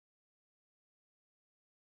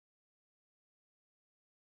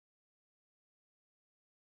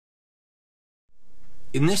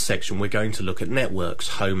In this section we're going to look at networks,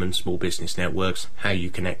 home and small business networks, how you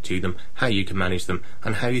connect to them, how you can manage them,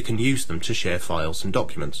 and how you can use them to share files and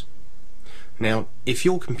documents. Now, if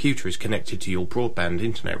your computer is connected to your broadband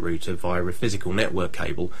internet router via a physical network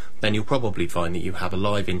cable, then you'll probably find that you have a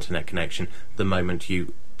live internet connection the moment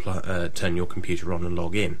you turn your computer on and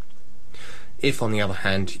log in. If, on the other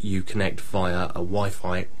hand, you connect via a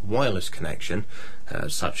Wi-Fi wireless connection,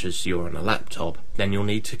 such as you're on a laptop, then you'll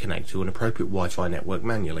need to connect to an appropriate Wi-Fi network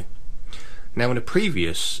manually. Now, in a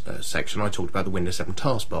previous section I talked about the Windows 7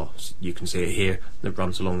 taskbar. You can see it here that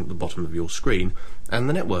runs along the bottom of your screen, and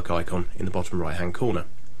the network icon in the bottom right hand corner.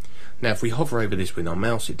 Now, if we hover over this with our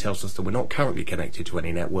mouse, it tells us that we're not currently connected to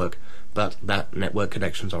any network, but that network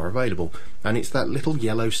connections are available, and it's that little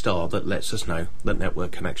yellow star that lets us know that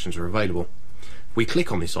network connections are available. If we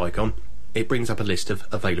click on this icon, it brings up a list of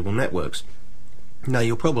available networks. Now,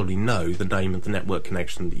 you'll probably know the name of the network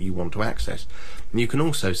connection that you want to access. You can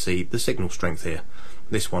also see the signal strength here.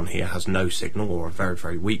 This one here has no signal, or a very,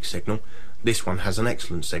 very weak signal. This one has an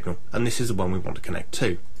excellent signal, and this is the one we want to connect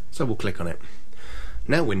to. So we'll click on it.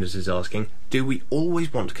 Now Windows is asking, do we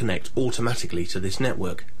always want to connect automatically to this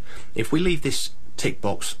network? If we leave this tick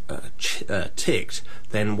box ticked,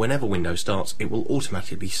 then whenever Windows starts, it will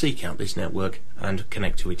automatically seek out this network and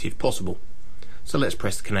connect to it if possible. So let's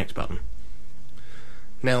press the connect button.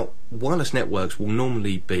 Now, wireless networks will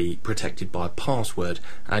normally be protected by a password,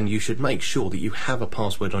 and you should make sure that you have a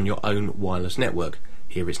password on your own wireless network.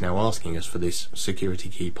 Here it's now asking us for this security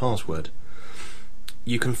key password.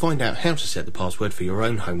 You can find out how to set the password for your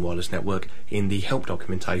own home wireless network in the help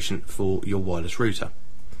documentation for your wireless router.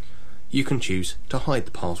 You can choose to hide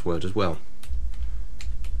the password as well.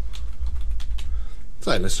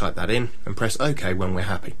 So let's type that in and press OK when we're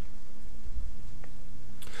happy.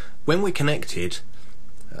 When we're connected,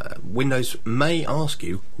 Windows may ask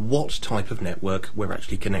you what type of network we're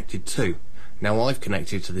actually connected to. Now, I've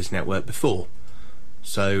connected to this network before,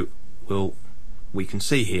 so we can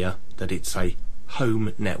see here that it's a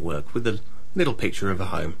home network with a little picture of a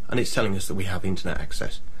home, and it's telling us that we have internet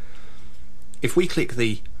access. If we click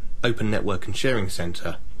the Open Network and Sharing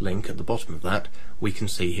Center link at the bottom of that, we can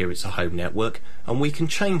see here it's a home network, and we can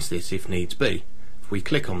change this if needs be. If we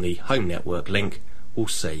click on the home network link, we'll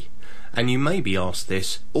see. And you may be asked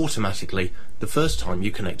this automatically the first time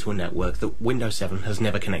you connect to a network that Windows 7 has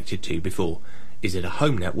never connected to before. Is it a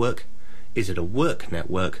home network? Is it a work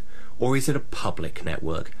network? Or is it a public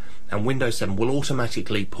network? And Windows 7 will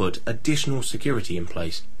automatically put additional security in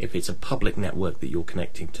place if it's a public network that you're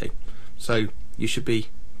connecting to. So you should be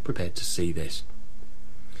prepared to see this.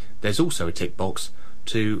 There's also a tick box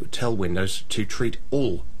to tell Windows to treat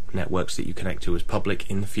all networks that you connect to as public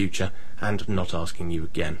in the future and not asking you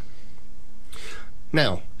again.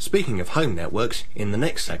 Now, speaking of home networks, in the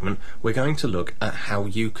next segment we're going to look at how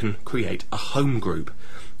you can create a home group.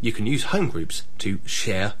 You can use home groups to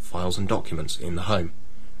share files and documents in the home.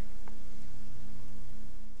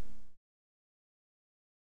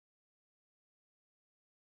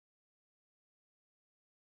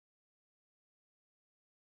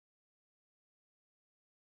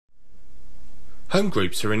 Home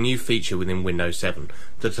groups are a new feature within Windows 7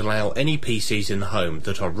 that allow any PCs in the home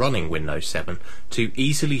that are running Windows 7 to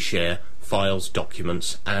easily share files,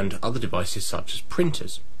 documents, and other devices such as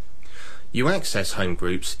printers. You access home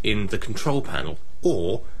groups in the control panel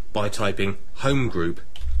or by typing home group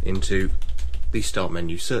into the start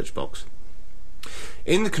menu search box.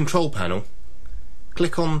 In the control panel,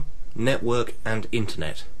 click on Network and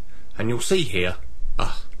Internet, and you'll see here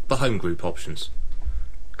the home group options.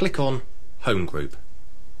 Click on Home Group.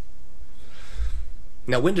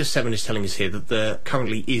 Now, Windows 7 is telling us here that there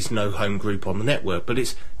currently is no home group on the network, but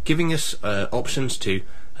it's giving us options to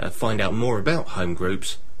find out more about home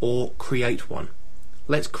groups or create one.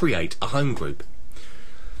 Let's create a home group.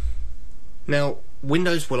 Now,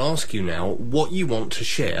 Windows will ask you now what you want to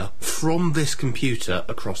share from this computer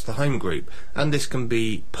across the home group, and this can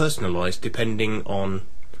be personalised depending on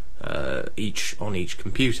each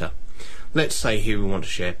computer. Let's say here we want to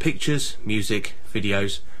share pictures, music,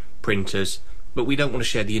 videos, printers, but we don't want to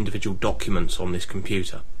share the individual documents on this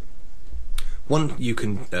computer. You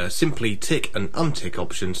can simply tick and untick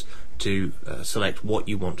options to select what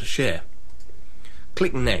you want to share.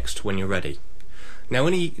 Click Next when you're ready. Now,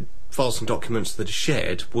 any files and documents that are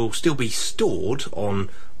shared will still be stored on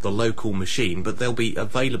the local machine, but they'll be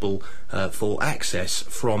available for access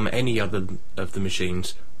from any other of the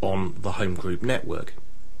machines on the home group network.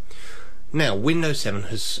 Now, Windows 7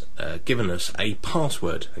 has given us a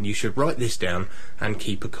password, and you should write this down and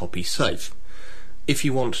keep a copy safe. If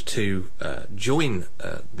you want to join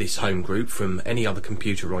this home group from any other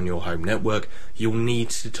computer on your home network, you'll need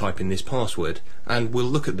to type in this password, and we'll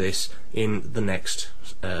look at this in the next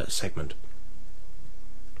segment.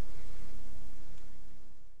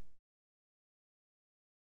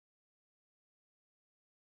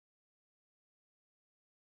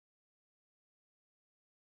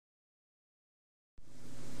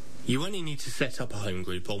 You only need to set up a home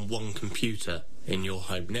group on one computer in your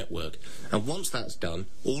home network, and once that's done,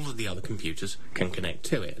 all of the other computers can connect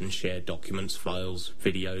to it and share documents, files,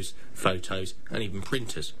 videos, photos, and even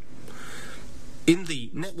printers. In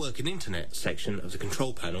the Network and Internet section of the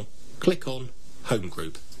control panel, click on Home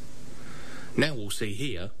Group. Now we'll see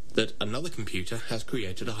here that another computer has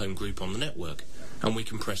created a home group on the network, and we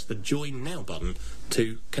can press the Join Now button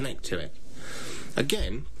to connect to it.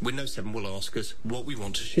 Again, Windows 7 will ask us what we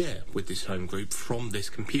want to share with this home group from this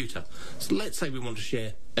computer. So let's say we want to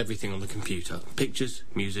share everything on the computer: pictures,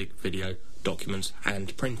 music, video, documents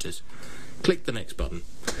and printers. Click the next button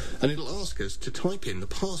and it'll ask us to type in the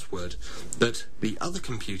password that the other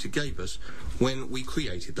computer gave us when we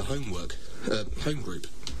created the home group.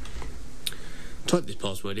 Type this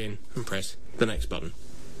password in and press the next button.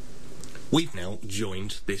 We've now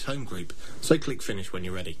joined this home group, so click Finish when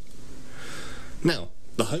you're ready. Now,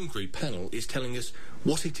 the home group panel is telling us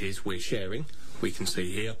what it is we're sharing, we can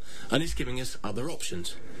see here, and it's giving us other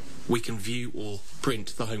options. We can view or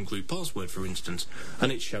print the home group password, for instance,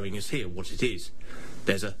 and it's showing us here what it is.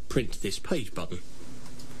 There's a Print This Page button.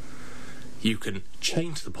 You can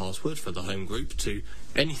change the password for the home group to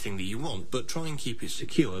anything that you want, but try and keep it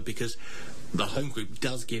secure, because the home group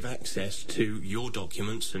does give access to your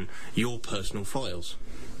documents and your personal files.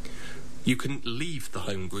 You can leave the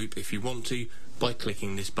home group if you want to by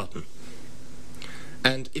clicking this button.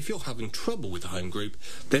 And if you're having trouble with the home group,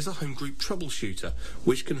 there's a home group troubleshooter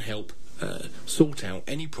which can help sort out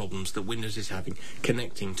any problems that Windows is having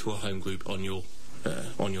connecting to a home group on your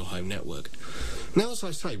home network. Now, as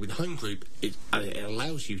I say, with home group, it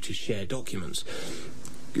allows you to share documents.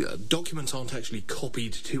 Documents aren't actually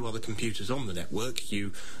copied to other computers on the network.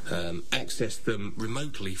 You access them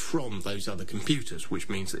remotely from those other computers, which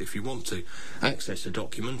means that if you want to access a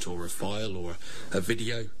document or a file or a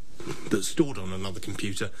video that's stored on another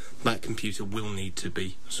computer, that computer will need to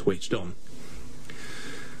be switched on.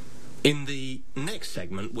 In the next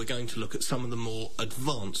segment, we're going to look at some of the more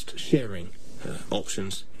advanced sharing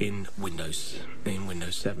options in Windows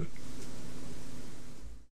 7.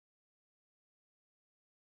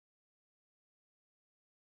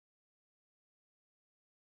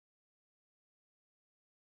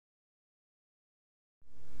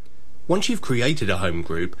 Once you've created a home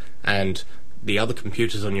group and the other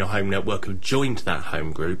computers on your home network have joined that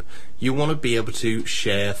home group, you want to be able to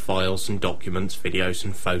share files and documents, videos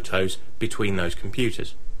and photos between those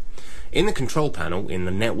computers. In the control panel, in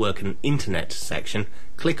the Network and Internet section,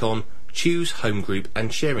 click on Choose Home Group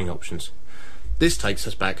and Sharing Options. This takes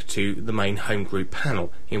us back to the main home group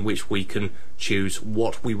panel, in which we can choose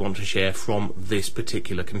what we want to share from this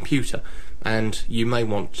particular computer, and you may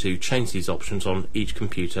want to change these options on each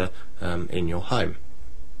computer in your home.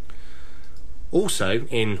 Also,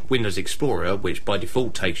 in Windows Explorer, which by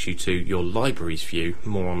default takes you to your libraries view,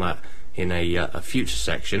 more on that in a future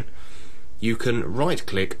section, you can right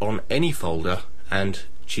click on any folder and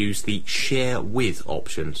choose the Share With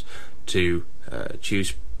options to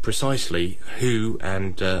choose precisely who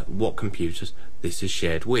and what computers this is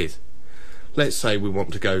shared with. Let's say we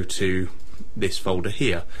want to go to this folder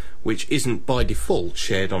here, which isn't by default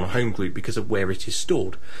shared on a home group because of where it is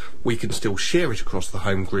stored. We can still share it across the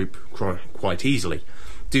home group quite easily.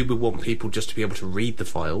 Do we want people just to be able to read the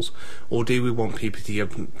files, or do we want people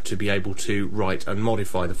to be able to write and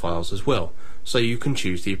modify the files as well? So you can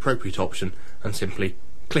choose the appropriate option and simply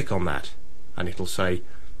click on that, and it'll say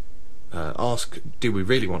ask, do we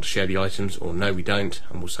really want to share the items, or no we don't,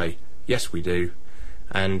 and we'll say yes we do,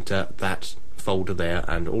 and that folder there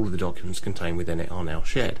and all of the documents contained within it are now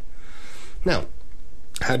shared. Now,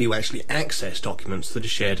 how do you actually access documents that are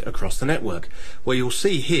shared across the network? Well, you'll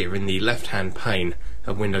see here in the left hand pane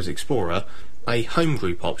of Windows Explorer a home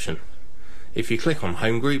group option. If you click on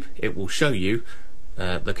home group, it will show you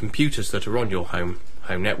the computers that are on your home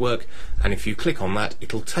network, and if you click on that,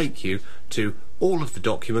 it'll take you to all of the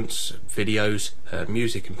documents, videos,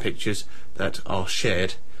 music and pictures that are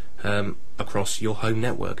shared across your home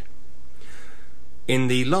network. In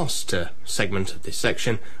the last segment of this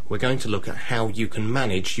section, we're going to look at how you can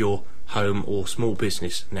manage your home or small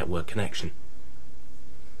business network connection.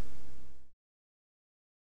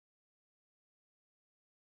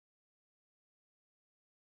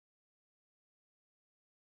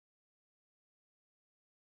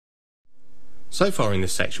 So far in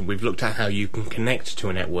this section we've looked at how you can connect to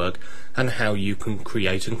a network and how you can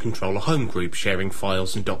create and control a home group sharing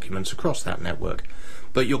files and documents across that network.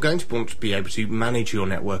 But you're going to want to be able to manage your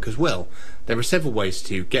network as well. There are several ways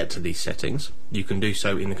to get to these settings. You can do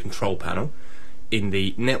so in the control panel. In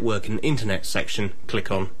the Network and Internet section, click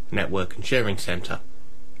on Network and Sharing Center.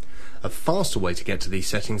 A faster way to get to these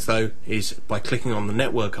settings though is by clicking on the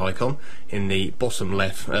network icon in the bottom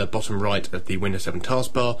right of the Windows 7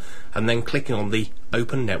 taskbar and then clicking on the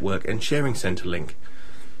Open Network and Sharing Center link.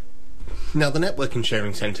 Now the Network and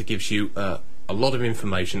Sharing Center gives you a lot of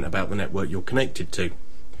information about the network you're connected to.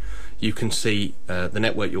 You can see the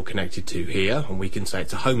network you're connected to here, and we can say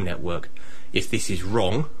it's a home network. If this is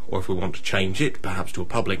wrong, or if we want to change it perhaps to a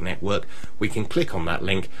public network, we can click on that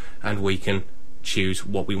link and we can choose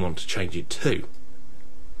what we want to change it to.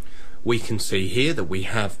 We can see here that we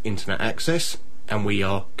have internet access and we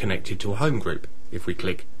are connected to a home group. If we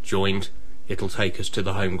click joined, it'll take us to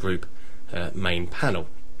the home group main panel.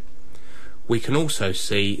 We can also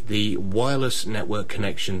see the wireless network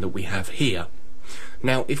connection that we have here.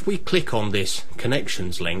 Now if we click on this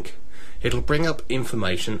connections link, it'll bring up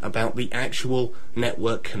information about the actual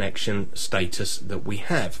network connection status that we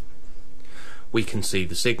have. We can see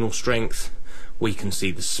the signal strength, we can see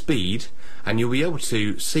the speed, and you'll be able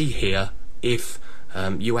to see here if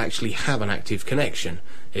you actually have an active connection.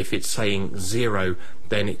 If it's saying 0,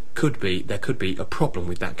 then there could be a problem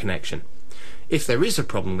with that connection. If there is a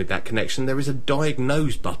problem with that connection, there is a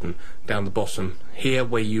diagnose button down the bottom here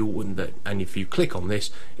where and if you click on this,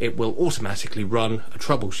 it will automatically run a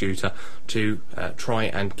troubleshooter to try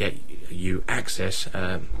and get you access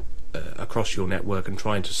across your network and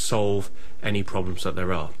trying to solve any problems that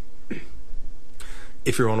there are.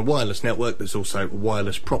 If you're on a wireless network, there's also a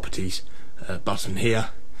wireless properties button here,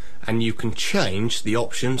 and you can change the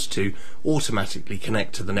options to automatically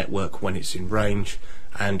connect to the network when it's in range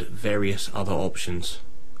and various other options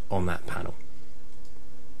on that panel.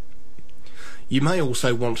 You may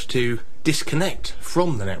also want to disconnect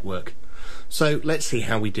from the network. So let's see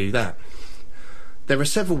how we do that. There are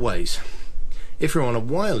several ways. If you're on a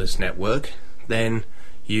wireless network, then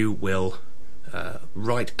you will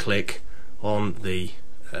right click on the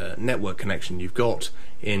network connection you've got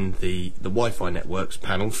in the Wi-Fi networks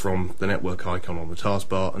panel from the network icon on the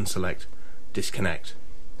taskbar and select disconnect.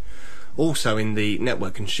 Also in the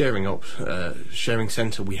network and sharing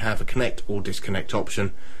center we have a connect or disconnect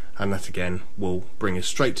option, and that again will bring us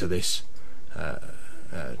straight to this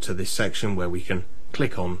section where we can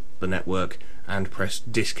click on the network and press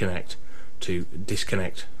disconnect to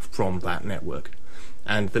disconnect from that network.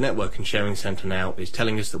 And the network and sharing center now is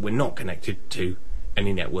telling us that we're not connected to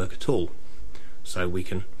any network at all, so we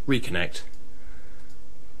can reconnect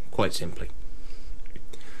quite simply.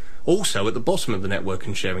 Also at the bottom of the network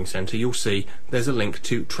and sharing center you'll see there's a link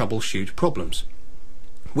to troubleshoot problems.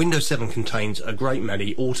 Windows 7 contains a great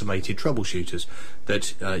many automated troubleshooters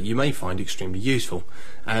that you may find extremely useful,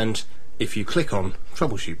 and if you click on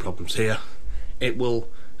troubleshoot problems here, it will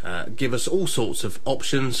give us all sorts of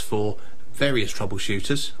options for various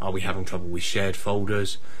troubleshooters. Are we having trouble with shared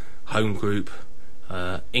folders, home group,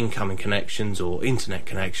 incoming connections or internet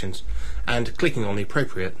connections, and clicking on the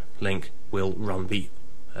appropriate link will run the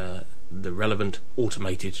relevant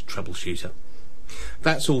automated troubleshooter.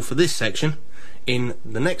 That's all for this section. In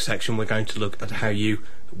the next section we're going to look at how you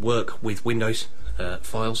work with Windows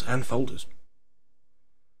files and folders.